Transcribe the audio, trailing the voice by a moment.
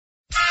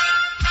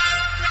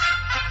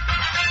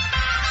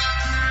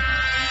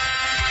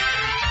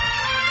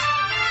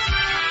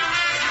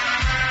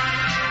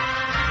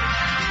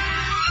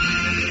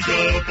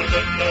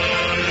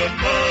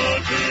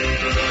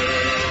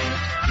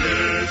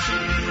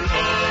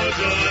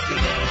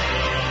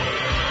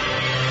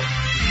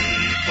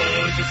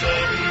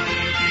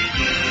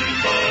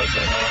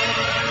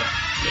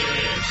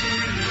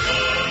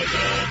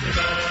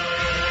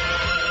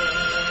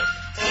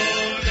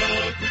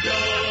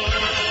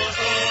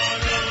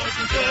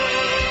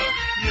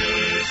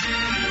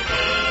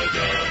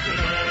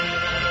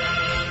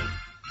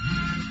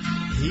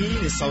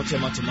Hii ni sauti ya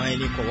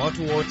matumaini kwa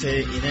watu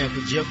wote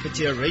inayokujia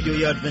kupitia Radio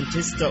ya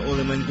Adventista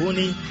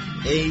Ulimwenguni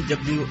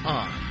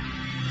AWR.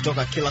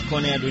 Kutoka kila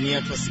kona ya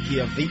dunia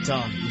twasikia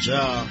vita,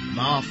 njaa,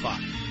 maafa.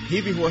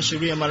 Hivi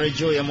huashiria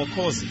marejeo ya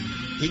Mwokozi.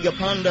 Piga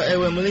panda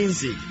ewe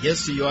mlinzi,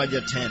 Yesu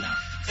yuaja tena.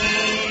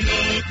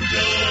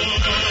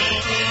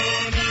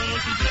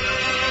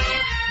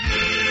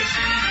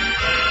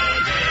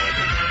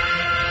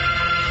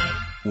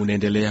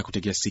 Unaendelea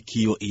kutegea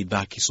sikio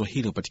idhaa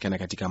Kiswahili upatikana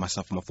katika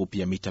masafa mafupi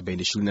ya mita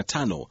bendi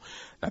 25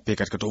 na pia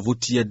katika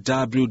tovuti ya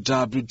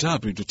www.awr.org.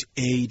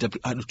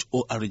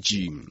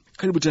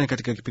 Karibu tena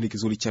katika kipindi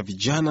kizuri cha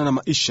vijana na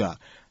maisha.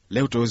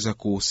 Leo tutaweza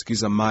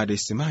kusikiza mada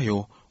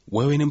isemayo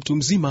wewe ni mtu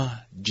mzima,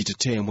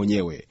 jitetee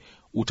mwenyewe.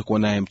 Utakuwa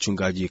naye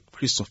mchungaji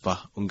Christopher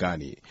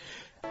Ungani.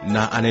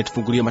 Na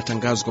anayetufungulia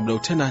matangazo kabla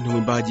tena ni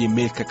mwimbaji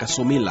Melka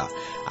Kasomila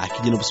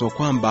akijana kusema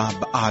kwamba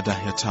baada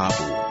ya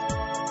taabu.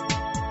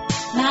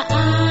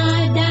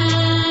 Baada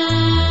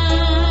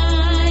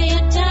ya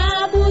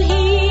tabu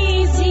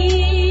hizi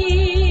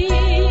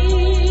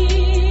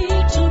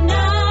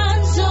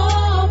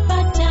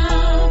tunazopata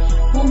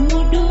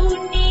humu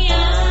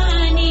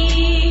duniani,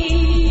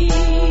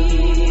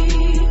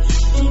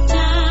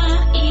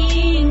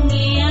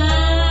 tutaingia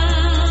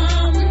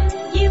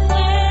mji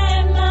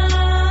mwema,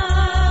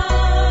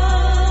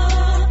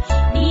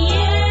 ni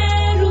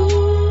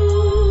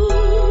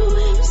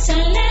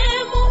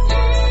Yerusalemu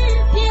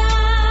mpya.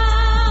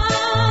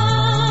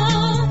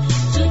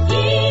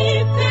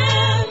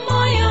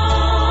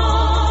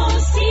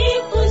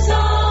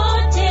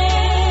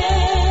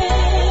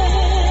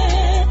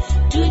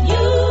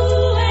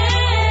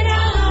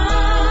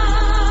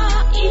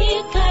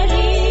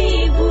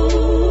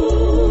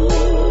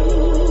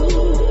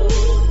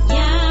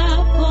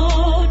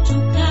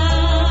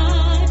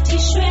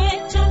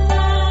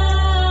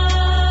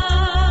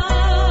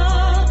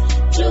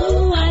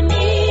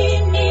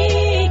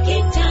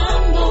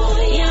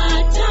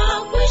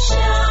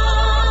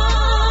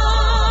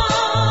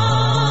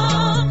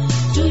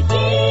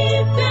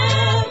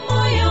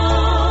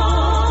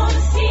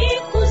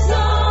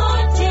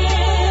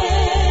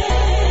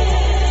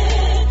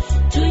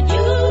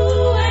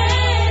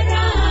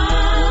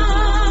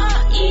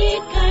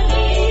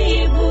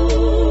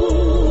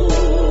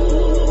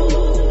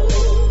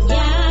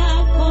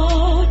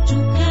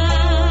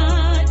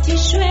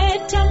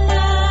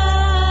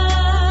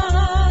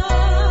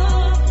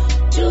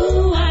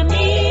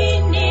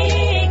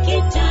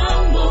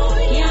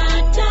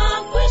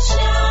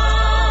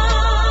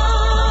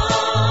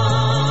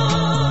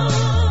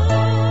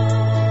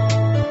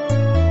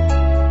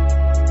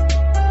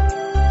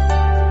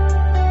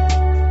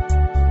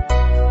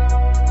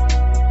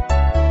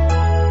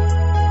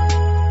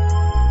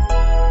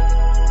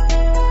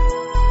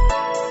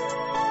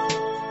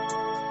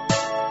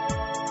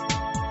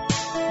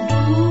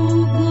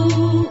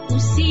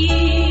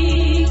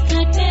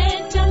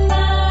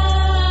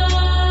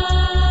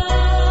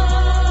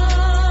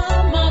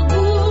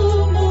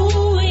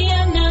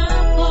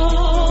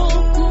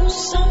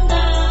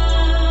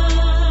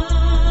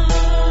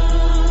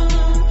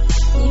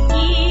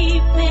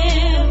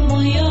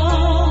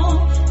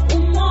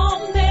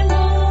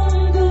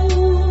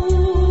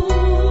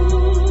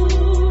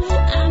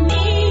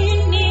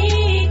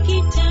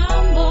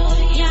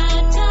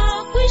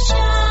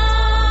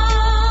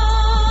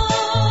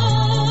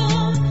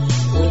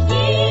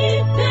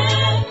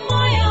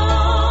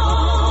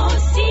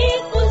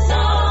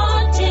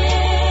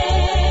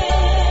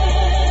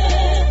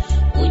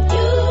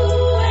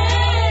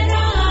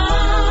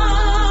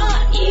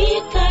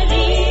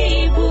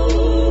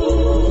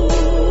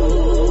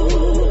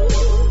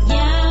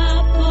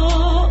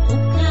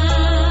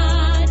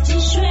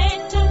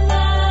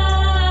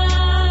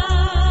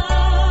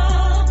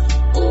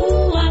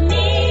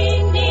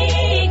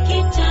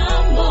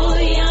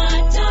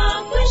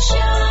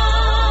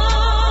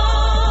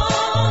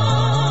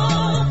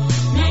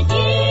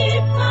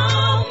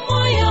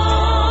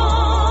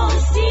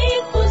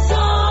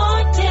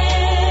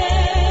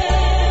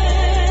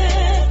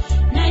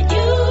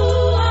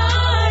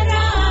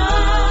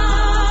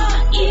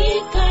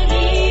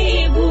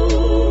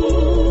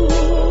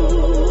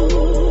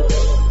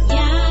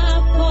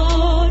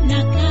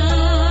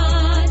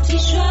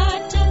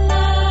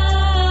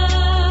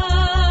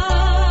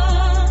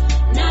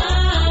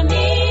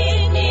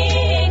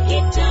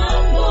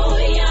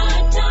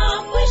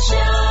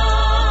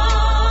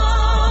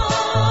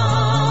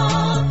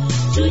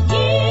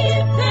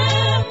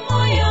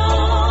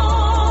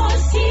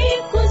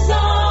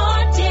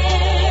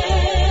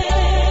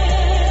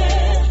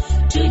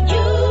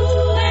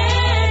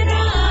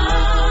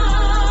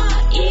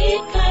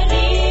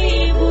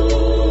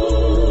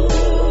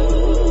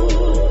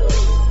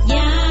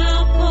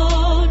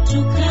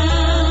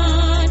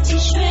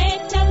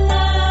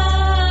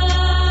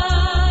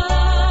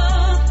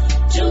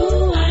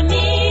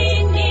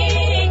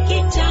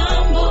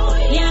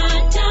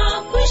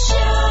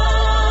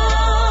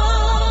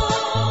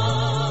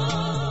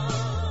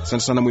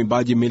 Asante sana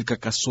mwimbaji Milka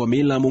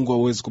Kaswamila, Mungu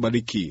aweze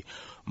kubariki.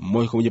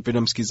 Moyo kwa moja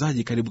penda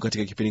msikizaji, karibu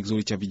katika kipindi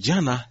kizuri cha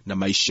vijana na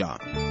maisha.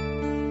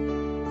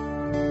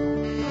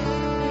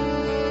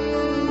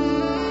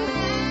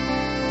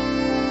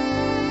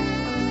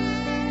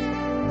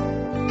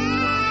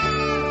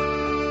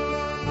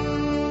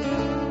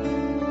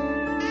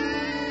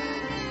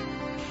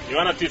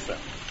 Yohana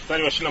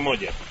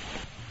 9:21.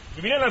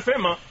 Biblia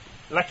inasema,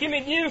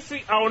 lakini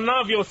jinsi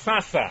aonavyo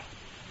sasa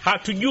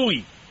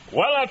hatujui,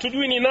 wala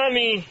hatujui ni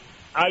nani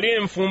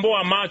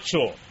aliyemfumbua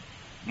macho.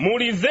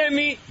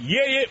 Muulizeni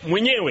yeye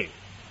mwenyewe.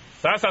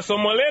 Sasa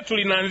somo letu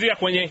linaanzia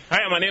kwenye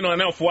haya maneno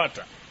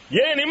yanayofuata.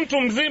 Yeye ni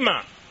mtu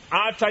mzima,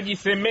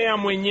 atajisemea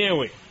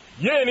mwenyewe.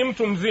 Yeye ni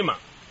mtu mzima,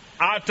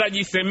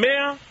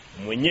 atajisemea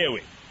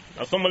mwenyewe.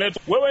 Na somo letu,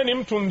 wewe ni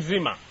mtu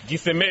mzima,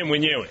 jisemee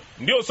mwenyewe.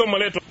 Ndio somo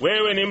letu,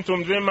 wewe ni mtu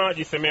mzima,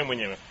 jisemee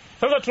mwenyewe.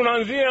 Sasa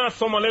tunaanzia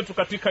somo letu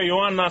katika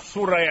Yohana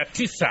sura ya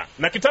 9.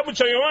 Na kitabu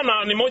cha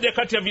Yohana ni moja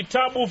kati ya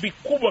vitabu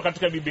vikubwa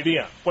katika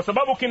Biblia, kwa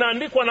sababu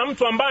kinaandikwa na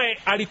mtu ambaye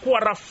alikuwa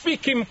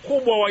rafiki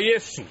mkubwa wa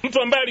Yesu,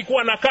 mtu ambaye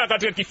alikuwa anakaa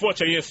katika kifua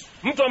cha Yesu,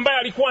 mtu ambaye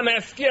alikuwa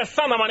anayasikia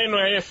sana maneno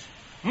ya Yesu,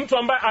 mtu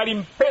ambaye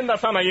alimpenda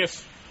sana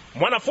Yesu,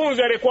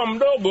 mwanafunzi aliyekuwa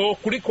mdogo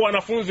kuliko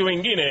wanafunzi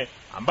wengine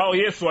ambao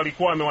Yesu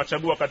alikuwa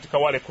amewachagua katika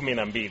wale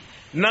 12.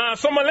 Na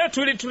somo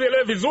letu ili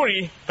tulielewe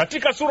vizuri,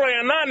 katika sura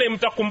ya 8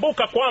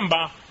 mtakumbuka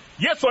kwamba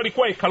Yesu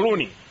alikuwa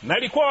hekaluni, na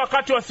ilikuwa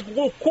wakati wa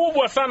sikukuu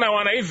kubwa sana ya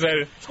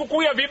Wanaisraeli,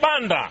 sikukuu ya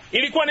vibanda.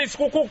 Ilikuwa ni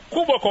sikukuu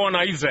kubwa kwa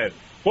Wanaisraeli.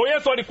 Kwa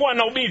Yesu alikuwa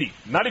anahubiri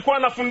na alikuwa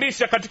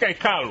anafundisha katika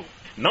hekalu.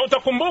 Na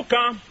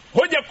utakumbuka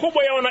hoja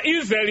kubwa ya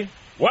Wanaisraeli,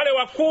 wale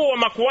wakuu wa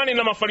makuhani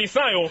na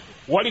Mafarisayo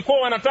walikuwa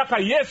wanataka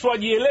Yesu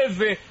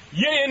ajieleze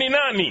yeye ni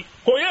nani.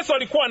 Kwa Yesu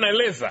alikuwa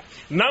anaeleza.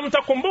 Na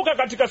mtakumbuka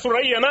katika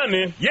sura hii ya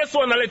 8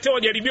 Yesu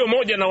analetewa jaribio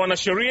moja na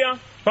wanasheria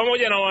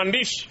pamoja na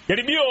waandishi,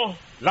 jaribio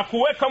la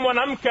kuweka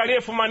mwanamke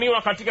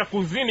aliyefumaniwa katika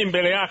kuzini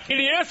mbele yake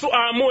ili Yesu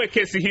aamue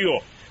kesi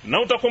hiyo.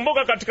 Na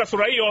utakumbuka katika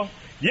sura hiyo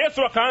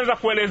Yesu akaanza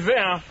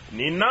kuelezea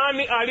ni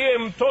nani aliye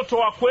mtoto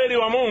wa kweli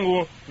wa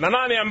Mungu na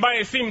nani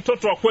ambaye si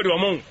mtoto wa kweli wa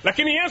Mungu.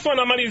 Lakini Yesu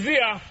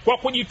anamalizia kwa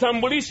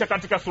kujitambulisha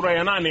katika sura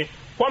ya 8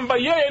 kwamba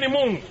yeye ni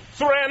Mungu.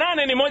 Sura ya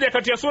 8 ni moja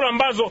kati ya sura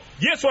ambazo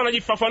Yesu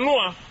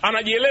anajifafanua,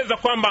 anajieleza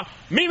kwamba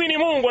mimi ni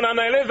Mungu, na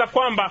anaeleza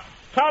kwamba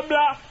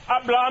kabla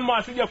Abrahamu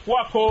asija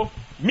kuwako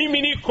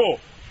mimi niko.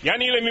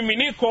 Yaani ile mimi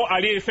niko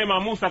aliyesema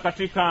Musa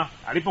katika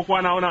alipokuwa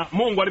anaona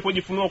Mungu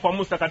alipojifunua kwa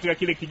Musa katika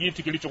kile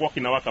kijiti kilichokuwa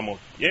kinawaka moto.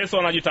 Yesu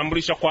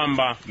anajitambulisha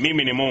kwamba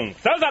mimi ni Mungu.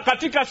 Sasa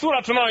katika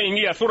sura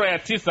tunayoingia, sura ya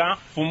 9,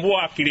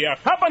 fumbua akili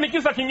yako. Hapa ni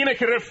kisa kingine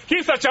kirefu,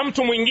 kisa cha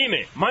mtu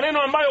mwingine,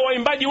 maneno ambayo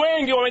waimbaji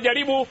wengi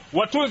wamejaribu,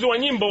 watunzi wa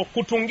nyimbo,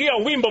 kutungia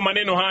wimbo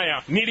maneno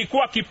haya.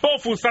 Nilikuwa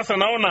kipofu, sasa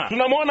naona.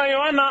 Tunamwona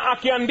Yohana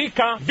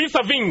akiandika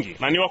visa vingi,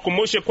 na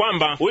niwakumbushe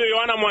kwamba huyo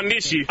Yohana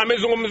mwandishi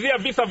amezungumzia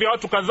visa vya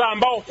watu kadhaa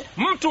ambao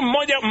mtu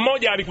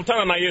mmoja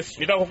alikutana na Yesu.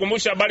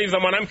 Nitakukumbusha habari za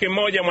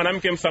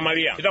mwanamke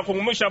Msamaria.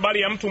 Nitakukumbusha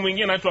habari ya mtu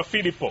mwingine anaitwa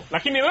Filipo.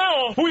 Lakini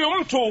leo huyu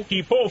mtu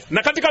kipofu.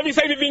 Na katika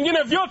visa hivi vingine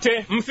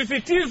vyote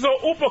msisitizo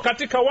upo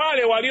katika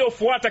wale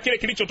waliofuata kile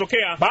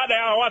kilichotokea baada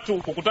ya watu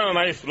kukutana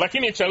na Yesu.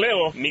 Lakini cha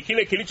leo ni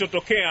kile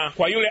kilichotokea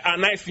kwa yule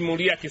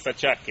anayesimulia kisa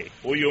chake,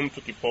 huyu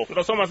mtu kipofu.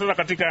 Tutasoma sasa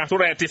katika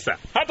sura ya 9.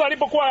 Hata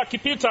alipokuwa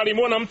akipita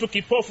alimuona mtu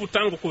kipofu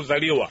tangu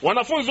kuzaliwa.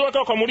 Wanafunzi wake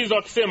wakamuuliza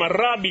wakisema,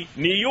 Rabi,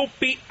 ni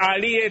yupi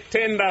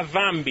aliyetenda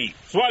dhambi?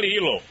 Swali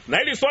hilo, na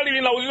hili swali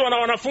linaulizwa na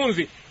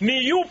wanafunzi,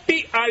 ni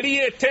yupi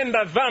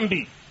aliyetenda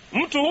dhambi?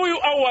 Mtu huyu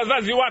au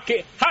wazazi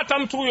wake? Hata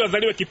mtu huyu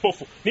azaliwe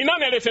kipofu, ni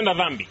nani aliyetenda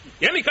dhambi?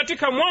 Yaani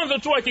katika mwanzo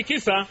tu wa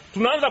kikisa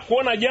tunaanza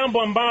kuona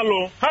jambo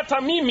ambalo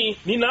hata mimi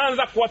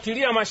ninaanza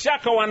kuatilia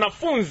mashaka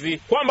wanafunzi,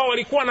 kwamba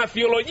walikuwa na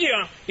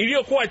theolojia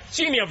iliyokuwa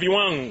chini ya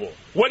viwango.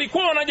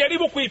 Walikuwa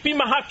wanajaribu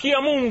kuipima haki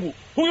ya Mungu.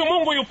 Huyu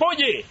Mungu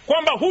yupoje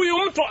kwamba huyu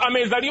mtu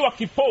amezaliwa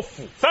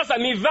kipofu? Sasa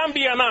ni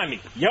dhambi ya nani?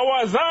 Ya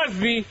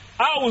wazazi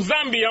au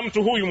dhambi ya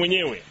mtu huyu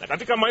mwenyewe? Na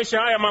katika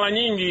maisha haya mara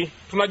nyingi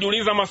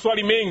tunajiuliza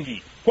maswali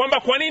mengi, kwamba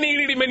kwa nini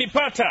hili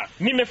limenipata?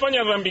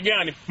 Nimefanya dhambi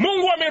gani?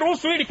 Mungu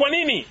ameruhusu hili kwa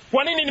nini?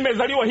 Kwa nini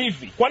nimezaliwa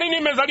hivi? Kwa nini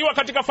nimezaliwa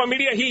katika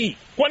familia hii?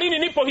 Kwa nini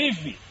nipo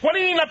hivi? Kwa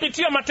nini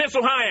napitia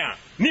mateso haya?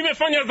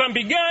 Nimefanya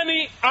dhambi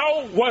gani?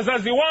 Au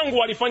wazazi wangu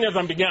walifanya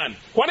dhambi gani?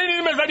 Kwa nini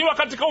nimezaliwa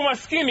katika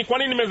umaskini? Kwa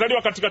nini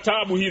nimezaliwa katika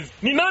taabu hizi?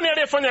 Ni nani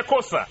aliyefanya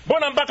kosa?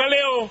 Mbona mpaka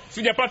leo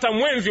sijapata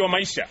mwenzi wa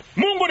maisha?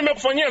 Mungu,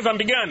 nimekufanyia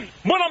dhambi gani?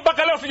 Mbona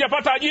mpaka leo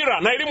sijapata ajira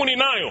na elimu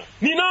ninayo?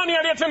 Ni nani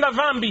aliyetenda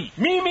dhambi,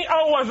 mimi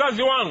au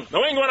wazazi wangu? Na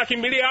wengi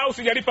wanakimbilia au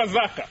sijalipa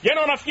zaka. Yaani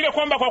wanafikiria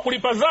kwamba kwa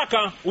kulipa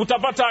zaka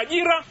utapata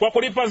ajira, kwa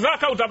kulipa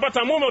zaka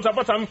utapata mume,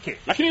 utapata mke.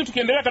 Lakini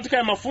tukiendelea katika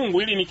ya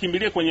mafungu, ili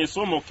nikimbilie kwenye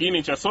somo,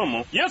 kiini cha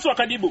somo, Yesu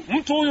akajibu,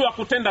 mtu mtu huyu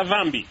hakutenda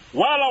dhambi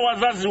wala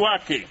wazazi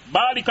wake,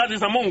 bali kazi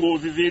za Mungu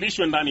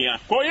zidhihirishwe ndani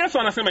yake. Kwa hiyo Yesu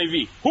anasema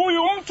hivi,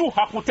 huyu mtu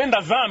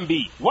hakutenda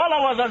dhambi wala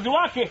wazazi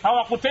wake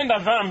hawakutenda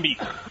dhambi.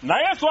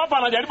 Na Yesu hapa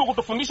anajaribu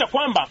kutufundisha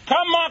kwamba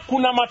kama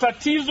kuna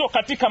matatizo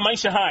katika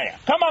maisha haya,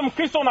 kama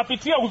Mkristo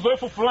unapitia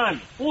uzoefu fulani,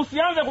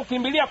 usianze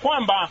kukimbilia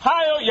kwamba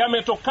hayo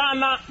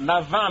yametokana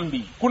na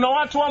dhambi. Kuna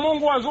watu wa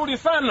Mungu wazuri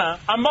sana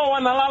ambao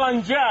wanalala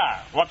njaa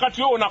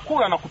wakati wewe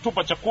unakula na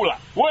kutupa chakula,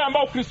 wewe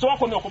ambao Kristo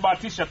wako ni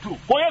kubahatisha tu.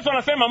 Kwa hiyo Yesu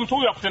anasema mtu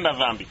huyu hakutenda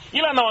dhambi,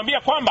 ila anawaambia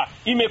kwamba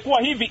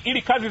imekuwa hivi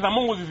ili kazi za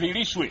Mungu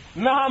zidhihirishwe.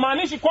 Na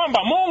hamaanishi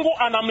kwamba Mungu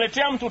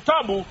anamletea mtu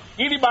tabu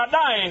ili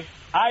baadaye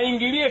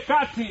aingilie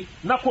kati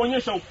na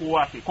kuonyesha ukuu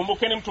wake.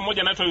 Kumbukeni mtu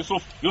mmoja anaitwa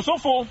Yusufu.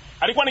 Yusufu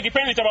alikuwa ni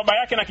kipenzi cha baba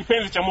yake na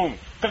kipenzi cha Mungu.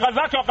 Kaka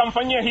zake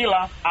wakamfanyia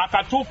hila,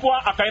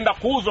 akatupwa, akaenda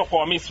kuuzwa kwa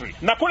Wamisri.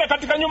 Na kule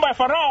katika nyumba ya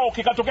Farao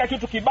kikatokea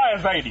kitu kibaya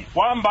zaidi,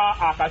 kwamba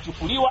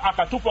akachukuliwa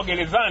akatupwa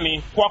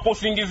gerezani kwa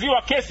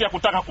kusingiziwa kesi ya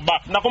kutaka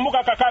kubaka. Nakumbuka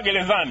akakaa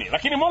gerezani,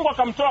 lakini Mungu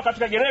akamtoa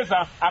katika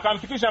gereza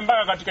akamfikisha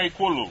mpaka katika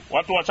ikulu.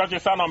 Watu wachache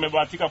sana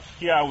wamebahatika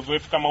kufikia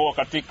uzoefu kama huo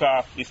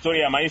katika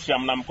historia ya maisha.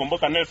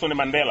 Mnamkumbuka Nelson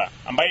Mandela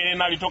ambaye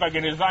yeye alitoka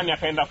gerezani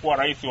akaenda kuwa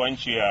rais wa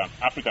nchi ya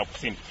Afrika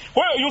Kusini.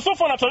 Kwa hiyo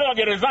Yusufu anatolewa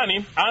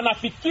gerezani,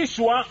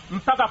 anafikishwa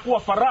mpaka kuwa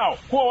Farao,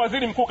 kuwa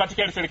waziri mkuu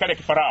katika ile serikali ya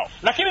kifarao.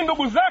 Lakini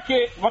ndugu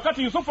zake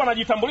wakati Yusufu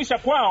anajitambulisha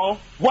kwao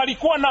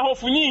walikuwa na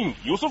hofu nyingi.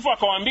 Yusufu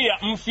akawaambia,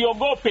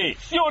 msiogope,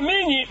 sio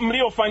ninyi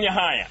mliofanya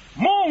haya.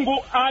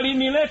 Mungu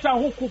alinileta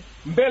huku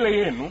mbele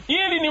yenu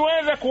ili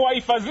niweze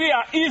kuwahifadhia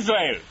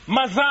Israel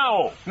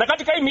mazao. Na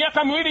katika hii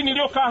miaka miwili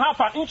niliyokaa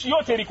hapa, nchi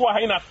yote ilikuwa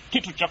haina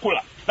kitu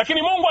chakula,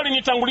 lakini Mungu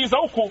alinitanguliza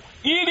huku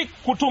ili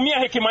kutumia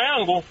hekima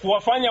yangu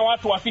kuwafanya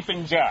watu wasife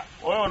njaa.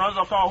 Wewe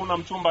unaweza ukawa huna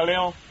mchumba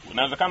leo,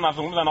 inawezekana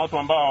nazungumza na watu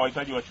ambao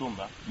hawahitaji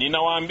wachumba.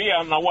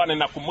 Ninawaambia na huwa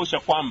ninakumbusha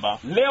kwamba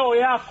leo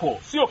yako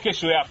sio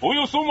kesho yako.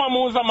 Huyu Suma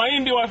muuza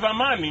mahindi wa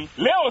zamani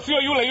leo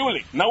sio yule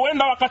yule, na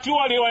huenda wakati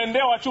huo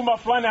aliwaendea wachumba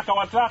fulani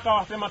akawataka,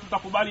 wasema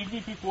tutakubali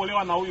vipi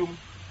kuolewa na huyu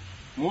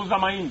muuza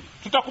mahindi,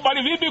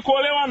 tutakubali vipi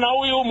kuolewa na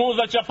huyu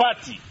muuza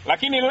chapati,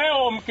 lakini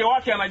leo mke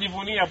wake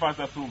anajivunia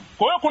pasta Sumu.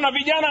 Kwa hiyo kuna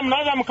vijana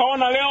mnaweza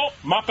mkaona leo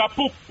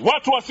makapuku,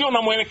 watu wasio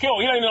na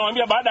mwelekeo, ila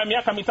ninawaambia baada ya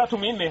miaka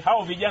 3-4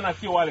 hao vijana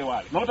sio wale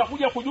wale, na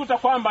utakuja kujuta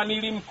kwamba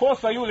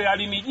nilimkosa yule,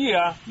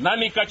 alinijia na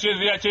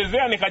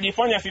nikachezea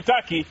nikajifanya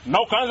sitaki,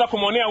 na ukaanza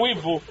kumwonea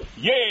wivu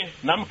yeye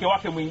na mke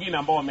wake mwingine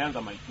ambao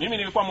wameanza maisha. Mimi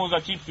nilikuwa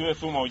muuza chips, wewe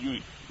Suma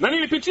ujui, na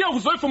nilipitia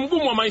uzoefu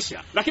mgumu wa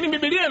maisha, lakini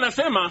Biblia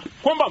inasema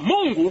kwamba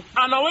Mungu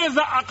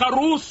anaweza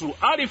akaruhusu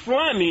hali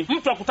fulani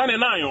mtu akutane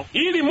nayo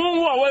ili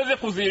Mungu aweze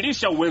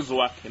kudhihirisha uwezo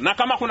wake. Na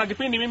kama kuna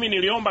kipindi mimi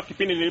niliomba,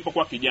 kipindi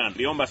nilipokuwa kijana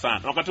niliomba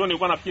sana, wakati huo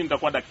nilikuwa nafikiri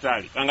nitakuwa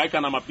daktari,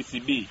 hangaika na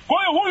ma-PCB.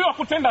 Kwa hiyo huyu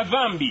hakutenda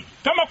dhambi.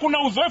 Kama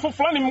kuna uzoefu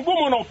fulani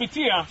mgumu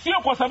unaopitia, sio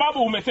kwa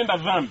sababu umetenda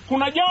dhambi,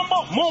 kuna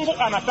jambo Mungu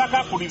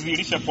anataka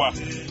kulidhihirisha kwako.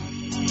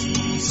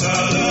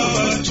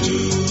 Salama tu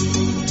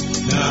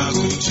na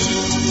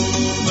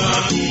kutuma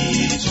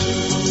kitu,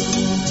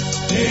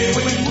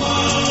 ewe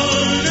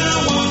mwana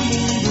wa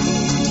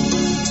Mungu,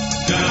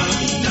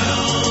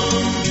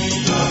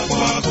 na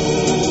kwako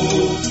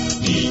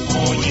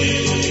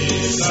niponye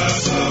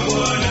sasa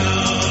Bwana.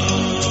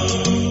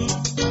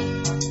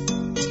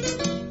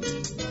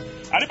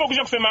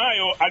 Alipokwisha kusema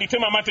hayo,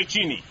 alitema mate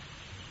chini,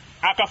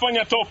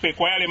 akafanya tope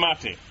kwa yale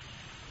mate,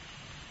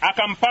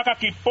 akampaka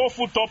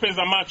kipofu tope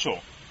za macho,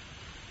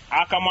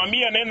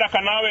 akamwambia nenda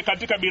kanawe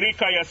katika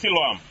birika ya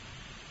Siloam,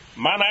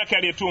 maana yake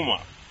aliyetumwa.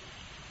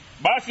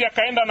 Basi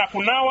akaenda na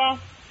kunawa,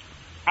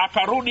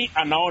 akarudi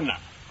anaona.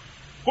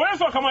 Kwa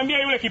Yesu akamwambia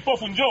yule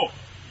kipofu, njoo.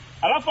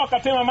 Alafu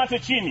akatema mate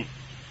chini,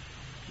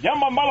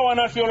 jambo ambalo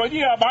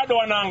wanasiolojia bado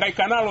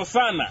wanahangaika nalo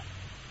sana.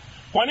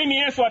 Kwa nini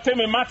Yesu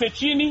ateme mate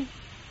chini,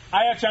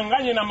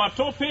 ayachanganye na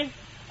matope,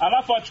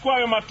 alafu achukue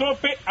hayo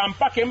matope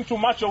ampake mtu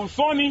macho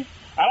usoni,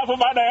 alafu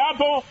baada ya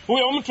hapo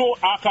huyo mtu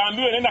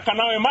akaambiwa nenda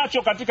kanawe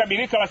macho katika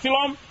birika la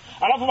Siloam,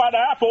 alafu baada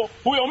ya hapo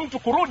huyo mtu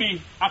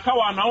kurudi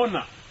akawa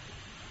anaona?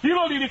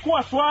 Hilo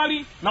lilikuwa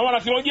swali na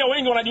wanasiolojia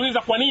wengi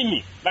wanajiuliza kwa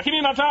nini.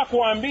 Lakini nataka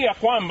kuwaambia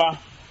kwamba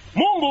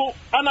Mungu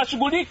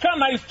anashughulika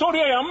na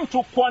historia ya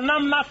mtu kwa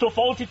namna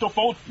tofauti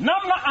tofauti.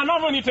 Namna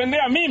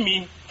anavyonitendea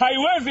mimi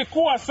haiwezi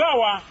kuwa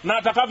sawa na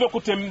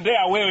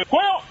atakavyokutendea wewe.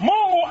 Kwa hiyo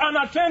Mungu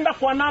anatenda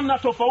kwa namna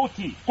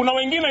tofauti. Kuna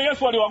wengine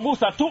Yesu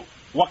aliwagusa tu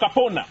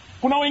wakapona.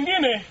 Kuna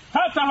wengine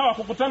hata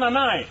hawakukutana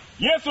naye,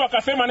 Yesu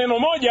akasema neno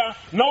moja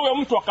na huyo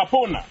mtu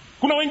akapona.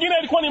 Kuna wengine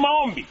ilikuwa ni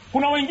maombi,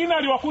 kuna wengine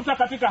aliwakuta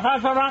katika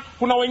hadhara,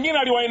 kuna wengine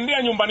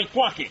aliwaendea nyumbani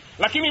kwake.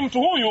 Lakini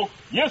mtu huyu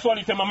Yesu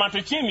alitema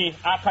mate chini,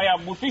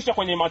 akayagusisha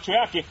kwenye macho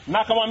yake, na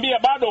akamwambia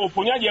bado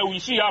uponyaji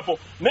hauishii hapo,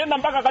 nenda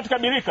mpaka katika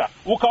birika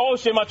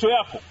ukaoshe macho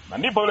yako. Na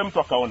ndipo yule mtu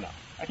akaona.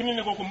 Lakini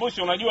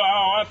nikukumbushe, unajua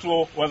hawa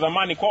watu wa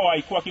zamani kwao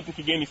haikuwa kitu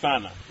kigeni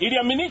sana.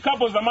 Iliaminika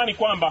hapo zamani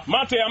kwamba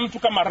mate ya mtu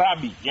kama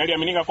rabi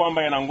yaliaminika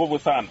kwamba yana nguvu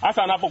sana,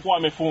 hasa anapokuwa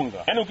amefunga.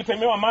 Yaani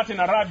ukitemewa mate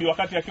na rabi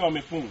wakati akiwa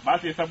amefunga,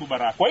 basi hesabu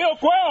baraka. Kwa hiyo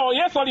kwao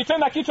Yesu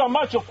alitenda kitu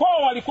ambacho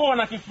kwao walikuwa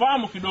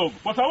wanakifahamu kidogo,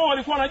 kwa sababu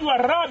walikuwa wanajua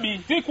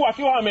rabi siku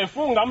akiwa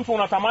amefunga mtu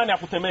unatamani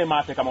akutemee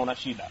mate kama una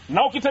shida,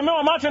 na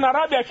ukitemewa mate na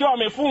rabi akiwa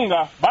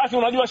amefunga, basi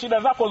unajua shida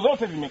zako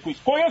zote zimekwisha.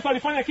 Kwa hiyo Yesu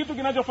alifanya kitu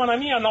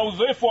kinachofanania na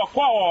uzoefu wa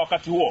kwao wa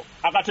wakati huo.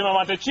 Akatema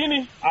mate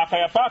chini,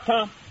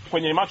 akayapaka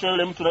kwenye macho ya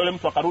yule mtu, na yule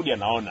mtu akarudi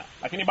anaona.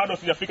 Lakini bado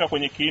sijafika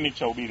kwenye kiini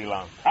cha ubiri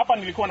langu. Hapa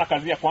nilikuwa na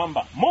kazia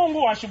kwamba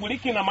Mungu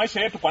hashughuliki na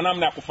maisha yetu kwa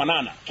namna ya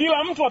kufanana.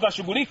 Kila mtu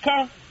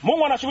atashughulika.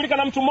 Mungu anashughulika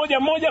na mtu mmoja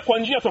mmoja kwa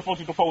njia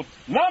tofauti tofauti.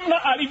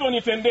 Namna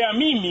alivyonitendea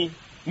mimi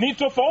ni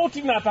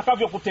tofauti na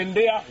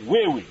atakavyokutendea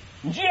wewe.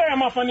 Njia ya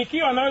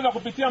mafanikio anaweza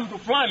kupitia mtu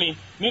fulani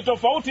ni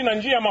tofauti na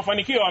njia ya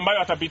mafanikio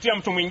ambayo atapitia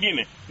mtu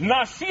mwingine,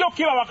 na sio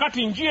kila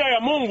wakati njia ya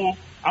Mungu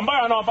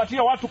ambayo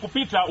anawapatia watu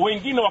kupita,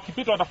 wengine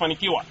wakipita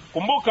watafanikiwa.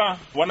 Kumbuka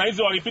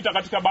Wanaisraeli walipita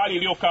katika bahari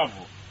iliyo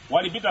kavu,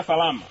 walipita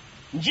salama.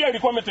 Njia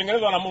ilikuwa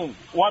imetengenezwa na Mungu.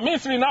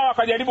 Wamisri nao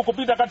wakajaribu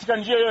kupita katika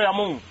njia hiyo ya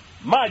Mungu,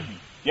 maji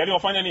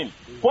yaliwafanya nini?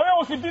 Kwa hiyo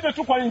usipite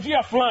tu kwa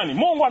njia fulani.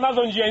 Mungu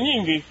anazo njia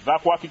nyingi za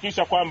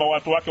kuhakikisha kwamba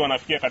watu wake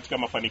wanafikia katika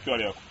mafanikio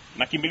yao.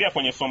 Nakimbilia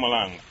kwenye somo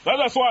langu.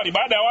 Sasa swali,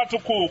 baada ya watu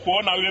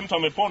kuona yule mtu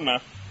amepona,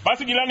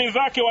 basi jirani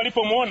zake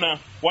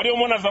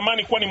waliomwona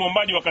zamani kuwa ni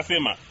mwombaji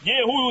wakasema,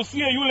 je, huyu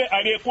siye yule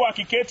aliyekuwa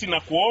akiketi na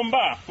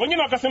kuomba?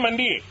 Wengine wakasema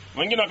ndiye,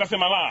 wengine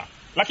wakasema la,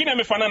 lakini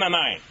amefanana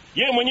naye.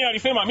 Yeye mwenyewe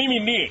alisema mimi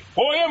ndiye.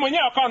 Kwa hiyo yeye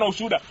mwenyewe akawa na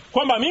ushuhuda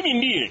kwamba mimi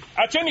ndiye,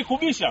 acheni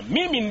kubisha,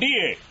 mimi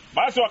ndiye.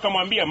 Basi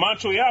wakamwambia,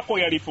 macho yako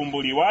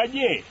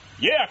yalifumbuliwaje?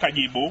 Yeye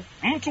akajibu,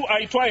 mtu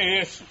aitwaye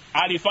Yesu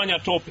alifanya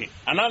tope.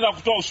 Anaanza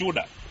kutoa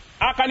ushuhuda.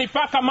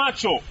 Akanipaka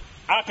macho,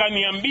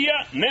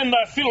 akaniambia,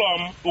 nenda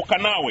Siloam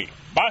ukanawe.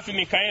 Basi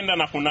nikaenda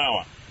na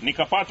kunawa,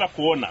 nikapata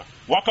kuona.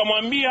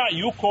 Wakamwambia,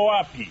 yuko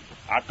wapi?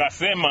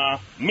 Akasema,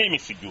 mimi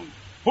sijui.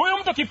 Huyu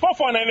mtu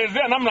kipofu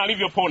anaelezea namna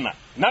alivyopona,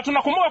 na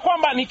tunakumbuka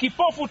kwamba ni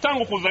kipofu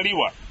tangu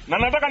kuzaliwa. Na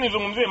nataka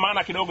nizungumzie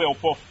maana kidogo ya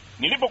upofu.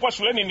 Nilipokuwa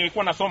shuleni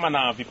nilikuwa nasoma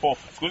na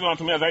vipofu. Siku hizo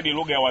wanatumia zaidi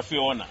lugha ya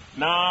wasioona.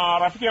 Na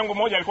rafiki yangu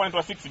mmoja alikuwa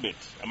anaitwa 6bet,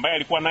 ambaye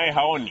alikuwa naye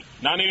haoni.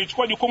 Na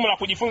nilichukua jukumu la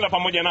kujifunza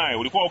pamoja naye.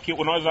 Ulikuwa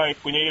unaweza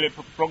kwenye ile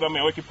program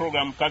ya wiki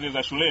program kazi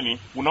za shuleni,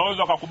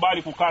 unaweza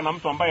kukubali kukaa na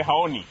mtu ambaye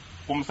haoni,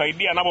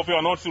 kumsaidia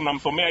anapopewa notes,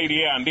 unamsomea ili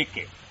yeye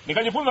aandike.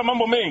 Nikajifunza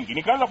mambo mengi,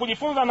 nikaanza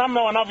kujifunza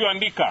namna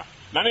wanavyoandika.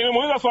 Na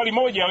nilimuuliza swali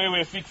moja,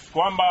 wewe 6,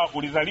 kwamba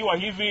ulizaliwa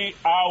hivi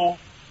au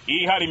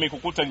hii hali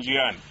imekukuta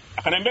njiani?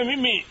 Akaniambia,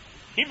 mimi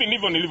hivi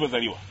ndivyo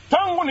nilivyozaliwa.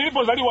 Tangu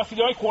nilipozaliwa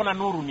sijawahi kuona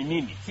nuru ni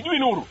nini. Sijui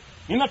nuru.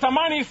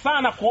 Ninatamani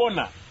sana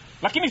kuona,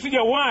 lakini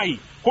sijawahi.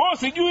 Kwa hiyo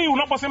sijui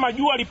unaposema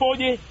jua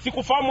lipoje,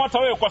 sikufahamu hata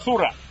wewe kwa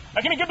sura.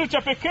 Lakini kitu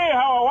cha pekee,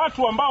 hawa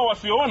watu ambao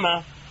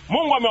wasioona,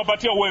 Mungu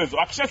amewapatia uwezo.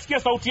 Akishasikia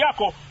sauti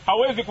yako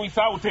hawezi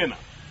kuisahau tena.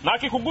 Na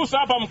akikugusa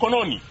hapa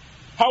mkononi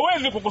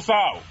hawezi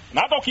kukusahau.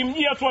 Na hata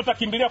ukimjia tu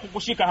atakimbilia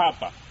kukushika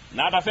hapa,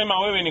 na atasema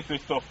wewe ni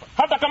Christopher,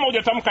 hata kama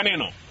hujatamka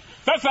neno.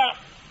 Sasa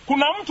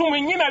kuna mtu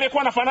mwingine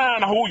aliyekuwa anafanana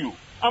na huyu,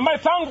 ambaye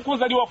tangu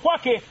kuzaliwa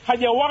kwake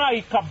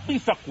hajawahi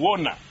kabisa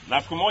kuona.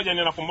 Na siku moja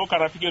ninakumbuka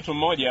rafiki yetu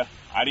mmoja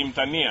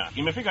alimtania.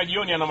 Imefika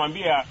jioni,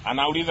 anamwambia,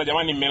 anauliza,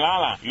 jamani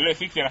mmelala? Yule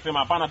 6 akasema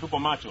hapana, tupo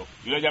macho.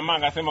 Yule jamaa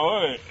akasema,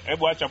 wewe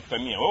hebu acha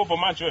kutania, wewe upo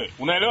macho wewe?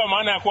 Unaelewa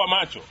maana ya kuwa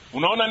macho?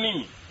 Unaona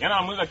nini? Yana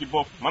anamuuliza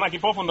kipofu. Maana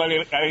kipofu ndo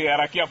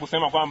aliharakia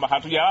kusema kwamba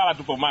hatujalala,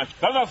 tupo macho.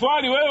 Sasa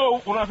swali, wewe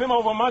unasema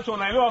upo macho,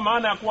 unaelewa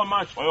maana ya kuwa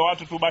macho? Kwa hiyo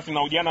watu tu basi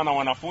na ujana na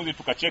wanafunzi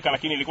tukacheka,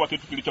 lakini ilikuwa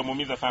kitu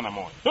kilichomuumiza sana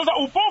moyo. Sasa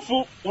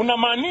upofu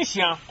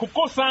unamaanisha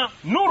kukosa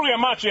nuru ya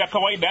macho ya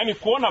kawaida, yani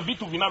kuona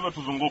vitu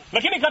vinavyotuzunguka.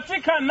 Lakini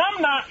katika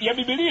namna ya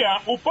Biblia,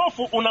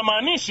 upofu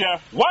unamaanisha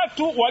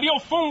watu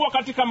waliofungwa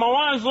katika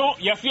mawazo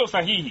yasiyo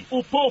sahihi.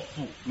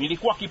 Upofu,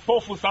 nilikuwa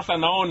kipofu sasa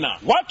naona.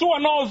 Watu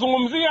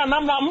wanaozungumzia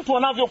namna mtu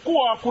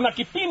anavyokuwa, kuna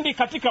kipindi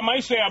katika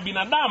maisha ya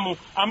binadamu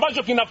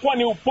ambacho kinakuwa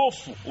ni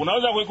upofu.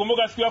 Unaweza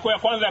kuikumbuka siku yako ya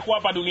kwanza ya kuwa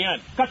hapa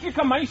duniani.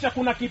 Katika maisha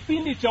kuna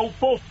kipindi cha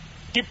upofu.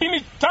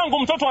 Kipindi tangu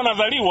mtoto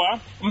anazaliwa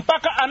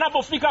mpaka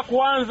anapofika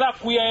kuanza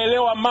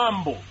kuyaelewa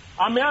mambo.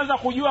 Ameanza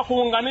kujua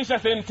kuunganisha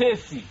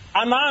sentensi,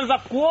 anaanza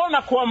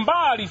kuona kwa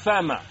mbali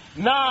sana.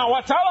 Na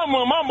wataalamu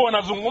wa mambo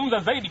wanazungumza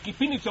zaidi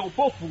kipindi cha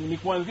upofu ni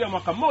kuanzia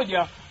mwaka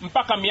 1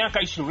 mpaka miaka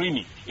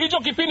 20. Hicho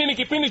kipindi ni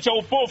kipindi cha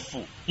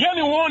upofu.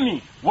 Yaani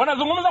uoni,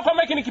 wanazungumza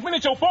kwamba hiki ni kipindi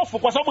cha upofu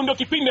kwa sababu ndio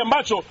kipindi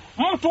ambacho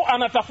mtu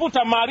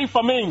anatafuta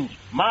maarifa mengi.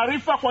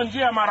 Maarifa kwa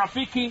njia ya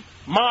marafiki,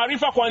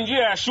 maarifa kwa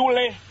njia ya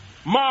shule,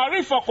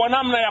 maarifa kwa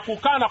namna ya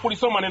kukaa na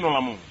kulisoma neno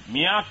la Mungu.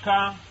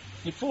 Miaka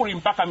 0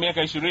 mpaka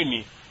miaka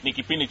 20 ni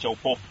kipindi cha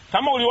upofu.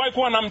 Kama uliwahi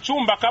kuwa na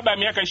mchumba kabla ya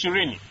miaka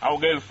 20 au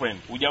girlfriend,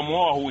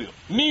 hujamuoa huyo,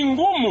 ni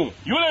ngumu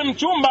yule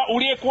mchumba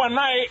uliyekuwa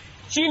naye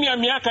chini ya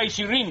miaka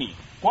 20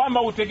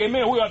 kwamba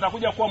utegemee huyo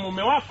atakuja kuwa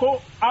mume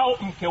wako au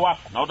mke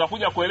wako. Na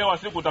utakuja kuelewa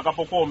siku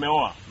utakapokuwa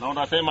umeoa na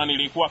utasema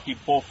nilikuwa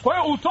kipofu. Kwa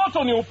hiyo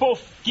utoto ni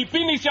upofu,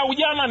 kipindi cha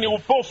ujana ni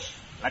upofu.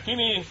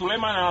 Lakini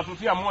Suleiman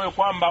anatutia moyo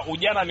kwamba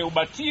ujana ni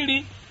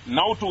ubatili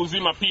na utu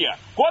uzima pia.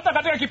 Kwa hata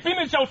katika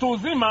kipindi cha utu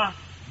uzima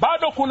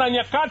bado kuna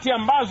nyakati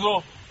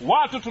ambazo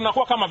watu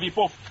tunakuwa kama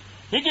vipofu.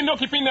 Hiki ndio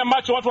kipindi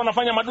ambacho watu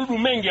wanafanya madudu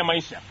mengi ya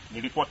maisha.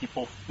 Nilikuwa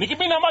kipofu. Ni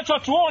kipindi ambacho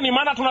hatuoni,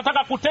 maana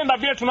tunataka kutenda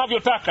vile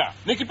tunavyotaka.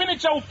 Ni kipindi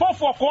cha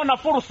upofu wa kuona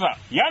fursa.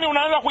 Yaani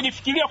unaanza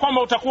kujifikiria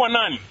kwamba utakuwa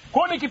nani.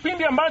 Kwa hiyo ni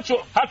kipindi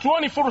ambacho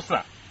hatuoni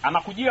fursa.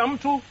 Anakujia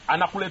mtu,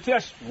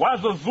 anakuletea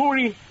wazo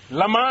zuri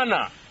la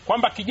maana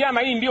kwamba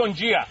kijana, hii ndio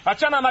njia.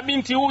 Achana na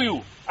binti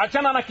huyu,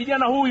 achana na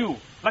kijana huyu.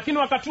 Lakini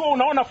wakati huo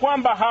unaona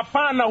kwamba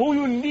hapana,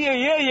 huyu ndiye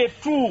yeye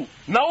tu.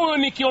 Na huyu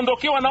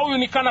nikiondokewa na huyu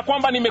nikana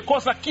kwamba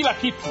nimekosa kila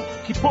kitu.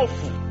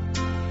 Kipofu.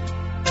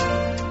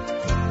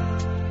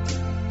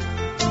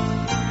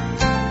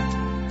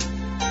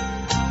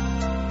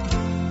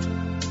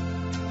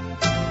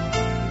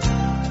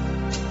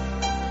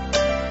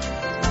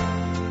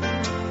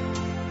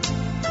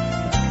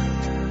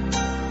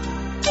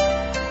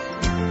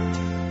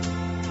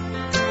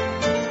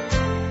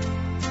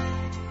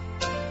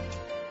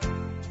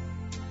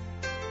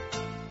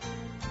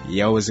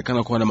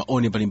 Yawezekana kuwa na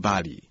maoni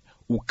mbalimbali,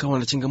 ukawa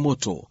na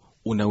changamoto,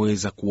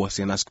 unaweza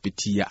kuwasiliana nasi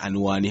kupitia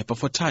anwani hapa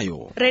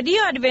ifuatayo: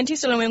 Radio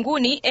Adventista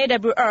Ulimwenguni,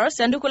 AWR,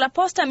 sanduku la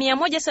posta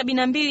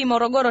 172,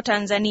 Morogoro,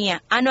 Tanzania.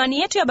 Anwani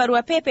yetu ya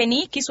barua pepe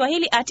ni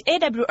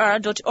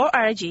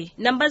kiswahili@awr.org.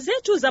 Namba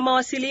zetu za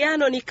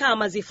mawasiliano ni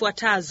kama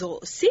zifuatazo: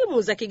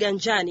 simu za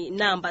kiganjani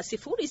namba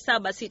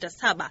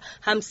 0767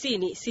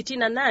 50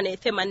 68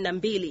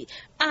 82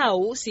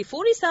 au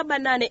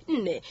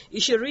 0784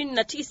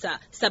 29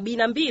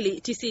 72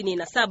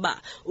 97.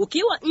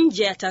 Ukiwa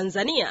nje ya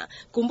Tanzania,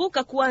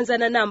 kumbuka kuanza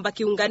na namba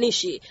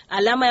kiunganishi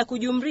alama ya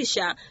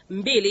kujumlisha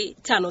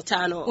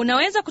 255.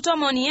 Unaweza kutoa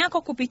maoni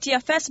yako kupitia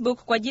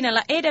Facebook kwa jina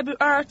la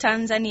AWR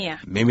Tanzania.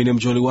 Mimi ni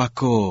mjoli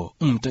wako,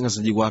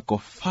 mtangazaji wako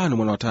Fano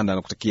Mwana Watanda,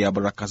 na kutakia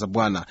baraka za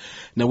Bwana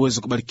na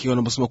uweze kubarikiwa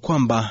na kusema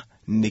kwamba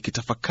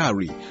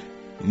nikitafakari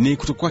ni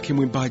kutoka kwake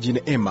mwimbaji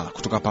Neema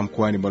kutoka hapa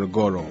mkoani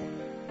Morogoro.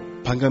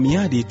 Panga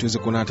miadi tuweze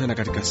kuonana tena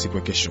katika siku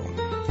ya kesho.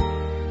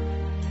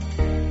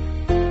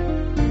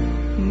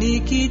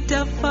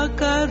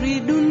 Nikitafakari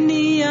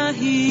dunia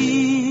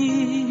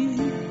hii,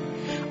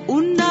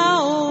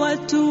 unao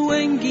watu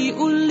wengi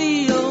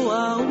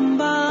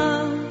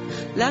uliowaumba,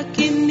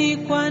 lakini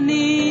kwa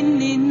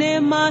nini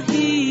neema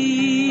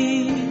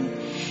hii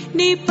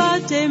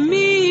nipate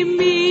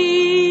mimi?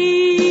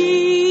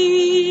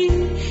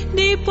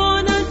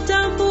 Ndipo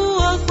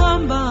natambua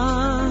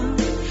kwamba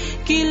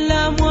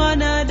kila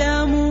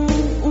mwanadamu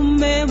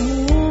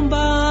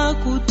umemuumba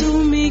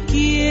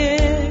kutumikie,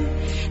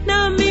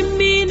 na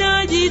mimi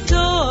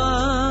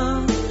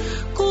najitoa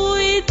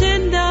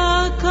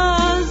kuitenda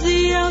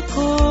kazi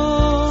yako.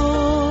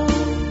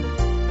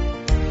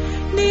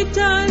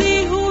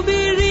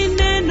 Nitalihubiri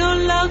neno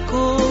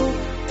lako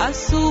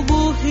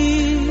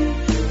asubuhi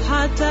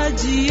hata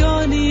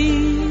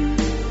jioni.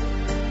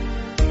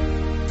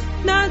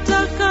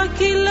 Nataka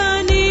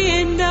kila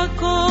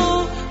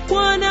niendako,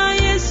 Bwana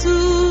Yesu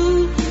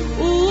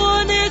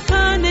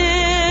uonekane,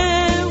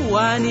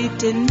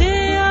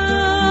 wanitendea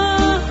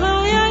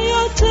haya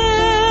yote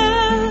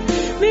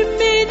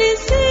mimi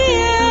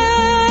nisiye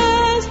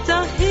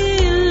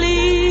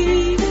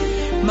stahili.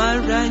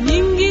 Mara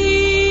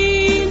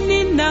nyingi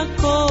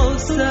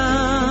ninakosa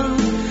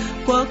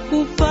kwa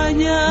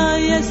kufanya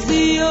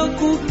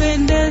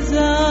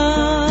yasiyokupendeza,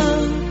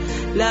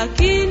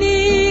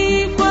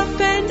 lakini kwa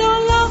pendo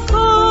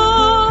lako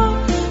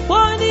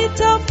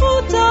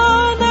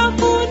wanitafuta na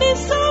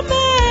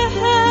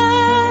kunisamehe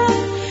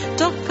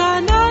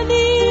toka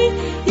ndani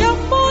ya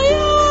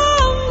moyo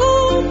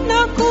wangu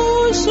na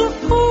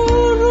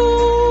kushukuru.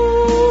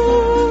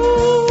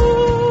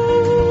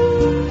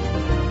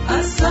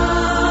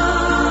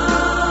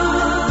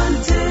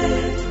 Asante,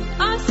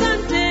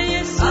 asante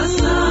Yesu,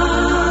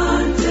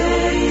 asante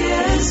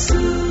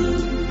Yesu.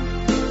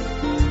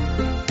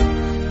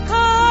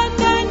 Kaa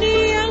ndani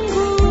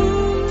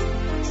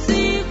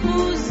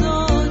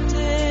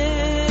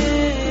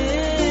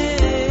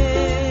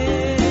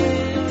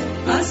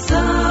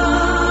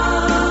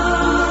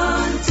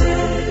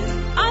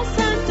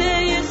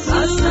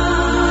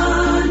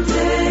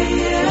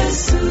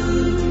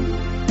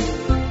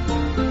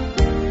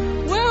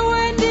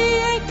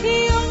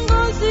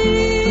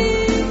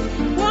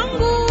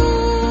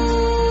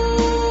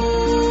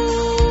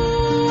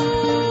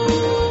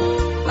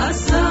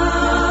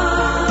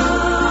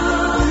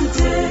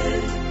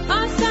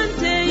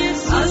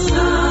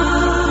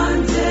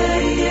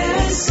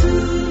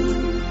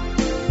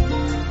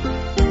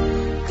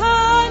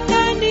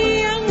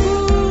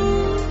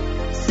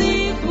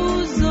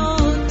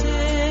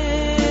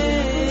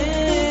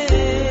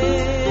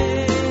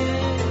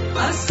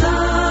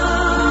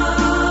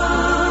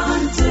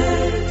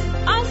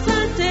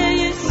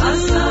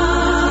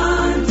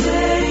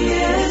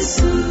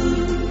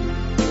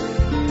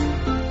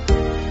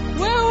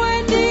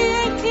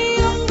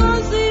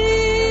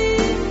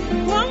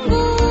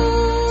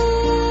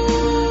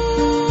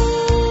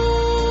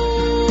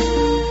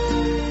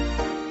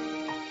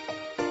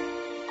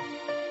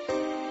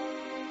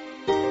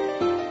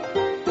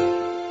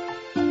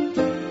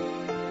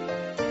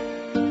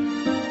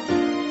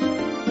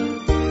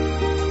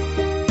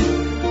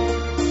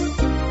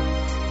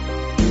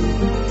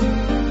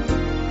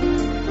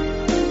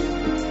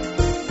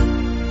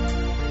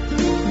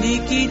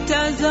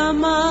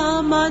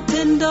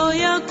matendo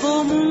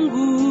yako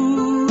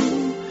Mungu,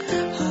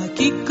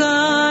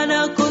 hakika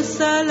na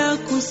kosa la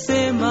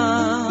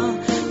kusema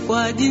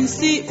kwa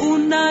jinsi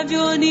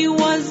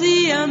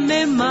unavyoniwazia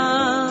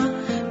mema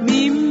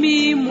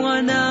mimi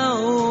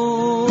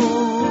mwanao.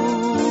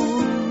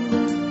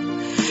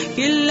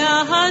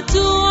 Kila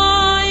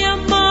hatua ya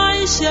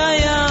maisha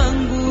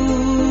yangu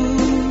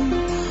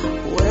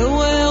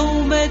wewe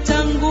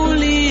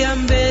umetangulia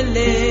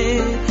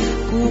mbele,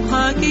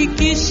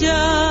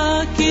 kuhakikisha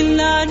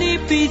kila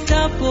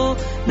nipitapo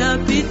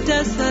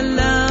napita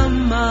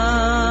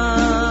salama.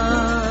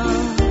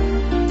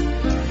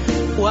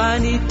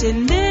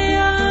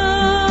 Wanitendea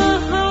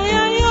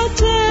haya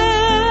yote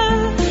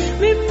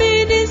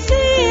mimi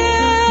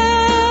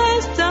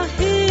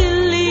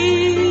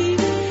nisiyestahili,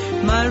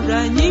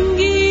 mara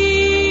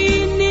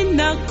nyingi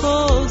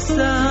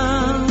ninakosa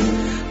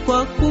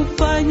kwa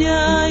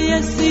kufanya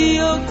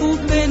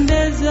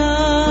yasiyokupendeza,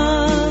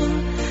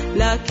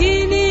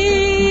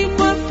 lakini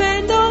kwa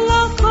pendo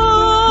lako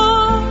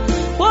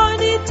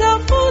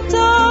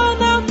wanitafuta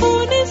na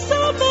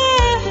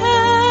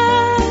kunisamehe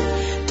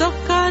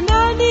toka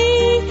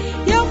ndani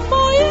ya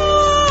moyo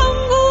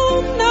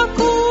wangu na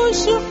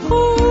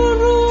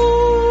kushukuru.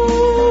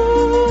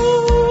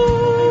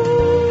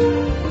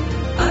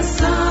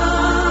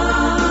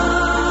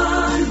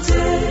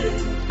 Asante,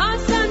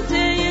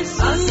 asante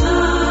Yesu,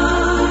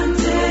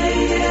 asante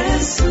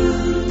Yesu.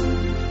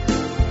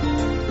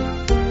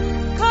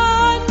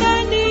 Kaa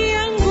ndani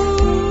yangu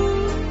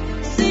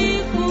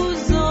siku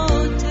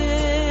zote.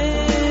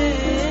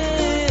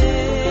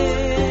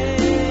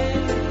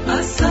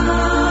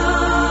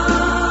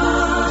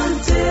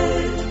 Asante,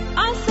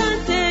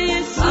 asante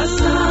Yesu,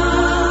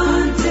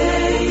 asante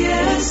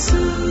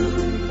Yesu.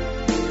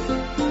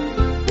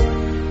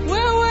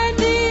 Wewe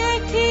ndiye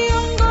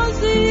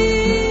kiongozi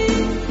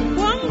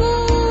wangu.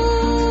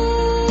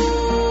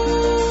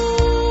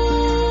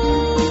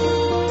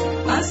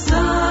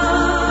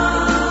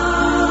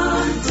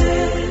 Asante,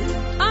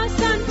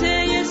 asante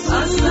Yesu,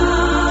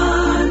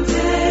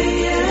 asante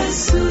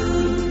Yesu.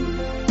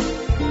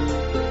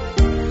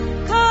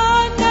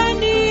 Kaa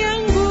ndani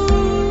yangu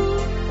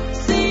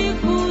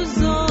siku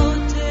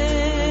zote.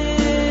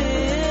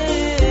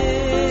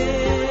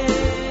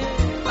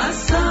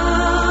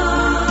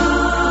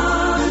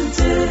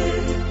 Asante,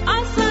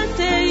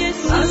 asante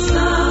Yesu,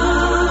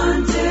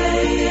 asante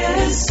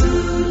Yesu.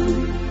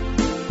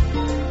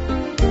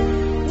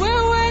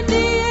 Wewe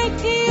ndiye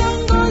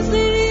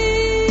kiongozi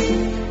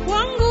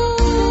wangu.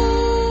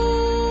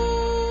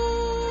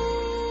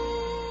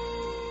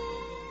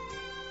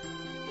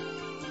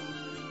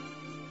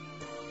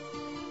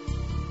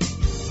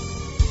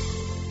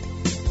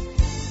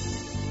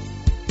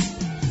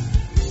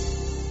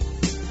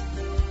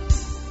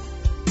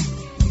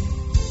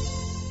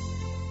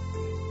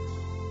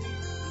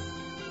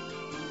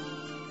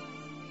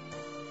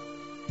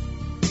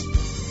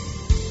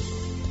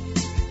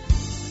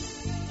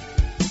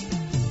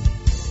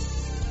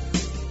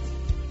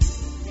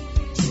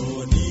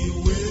 Njoni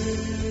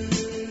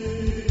wenye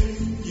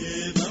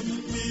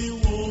dhambi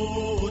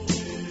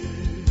wote,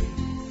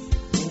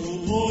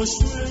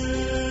 muoshwe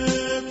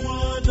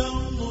kwa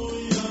damu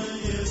ya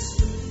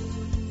Yesu.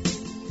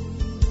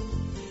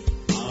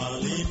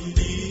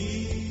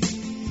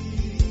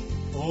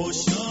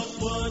 Aliniosha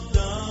kwa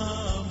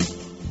damu,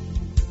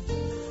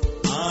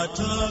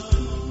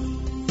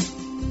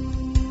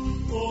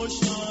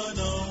 atakuosha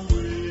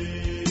nawe.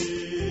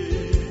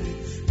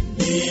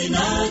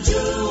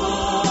 Ninajua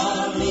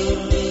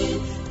mimi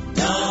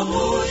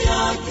damu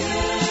yake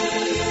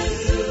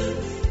Yesu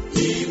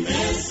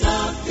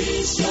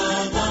imesafisha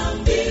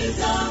dhambi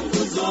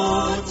zangu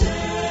zote.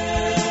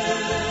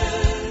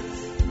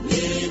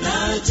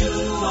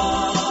 Ninajua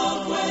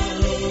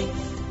kweli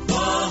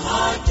kwa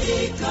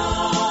hakika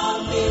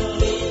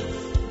mimi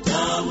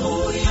damu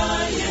ya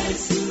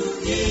Yesu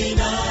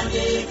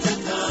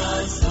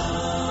inanitakasa.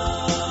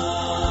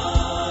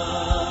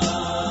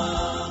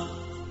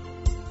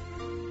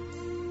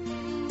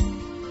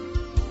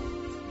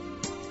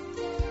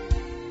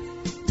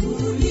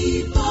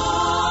 Unipa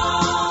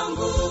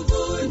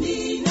nguvu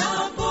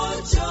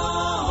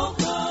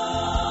ninapochoka,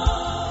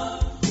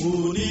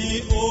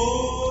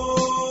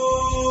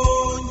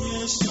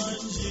 unionyesha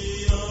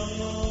njia,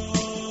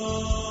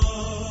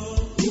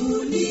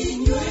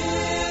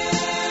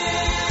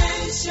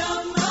 uninywesha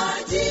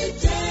maji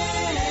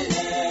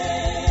tele,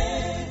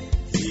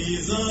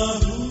 giza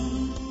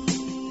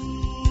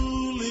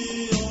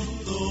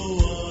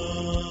uliondoa.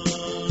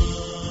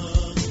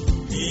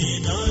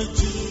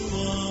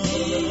 Ninajua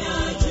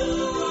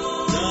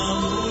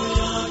damu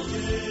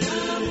yake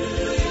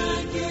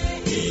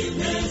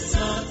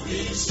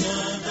imesafisha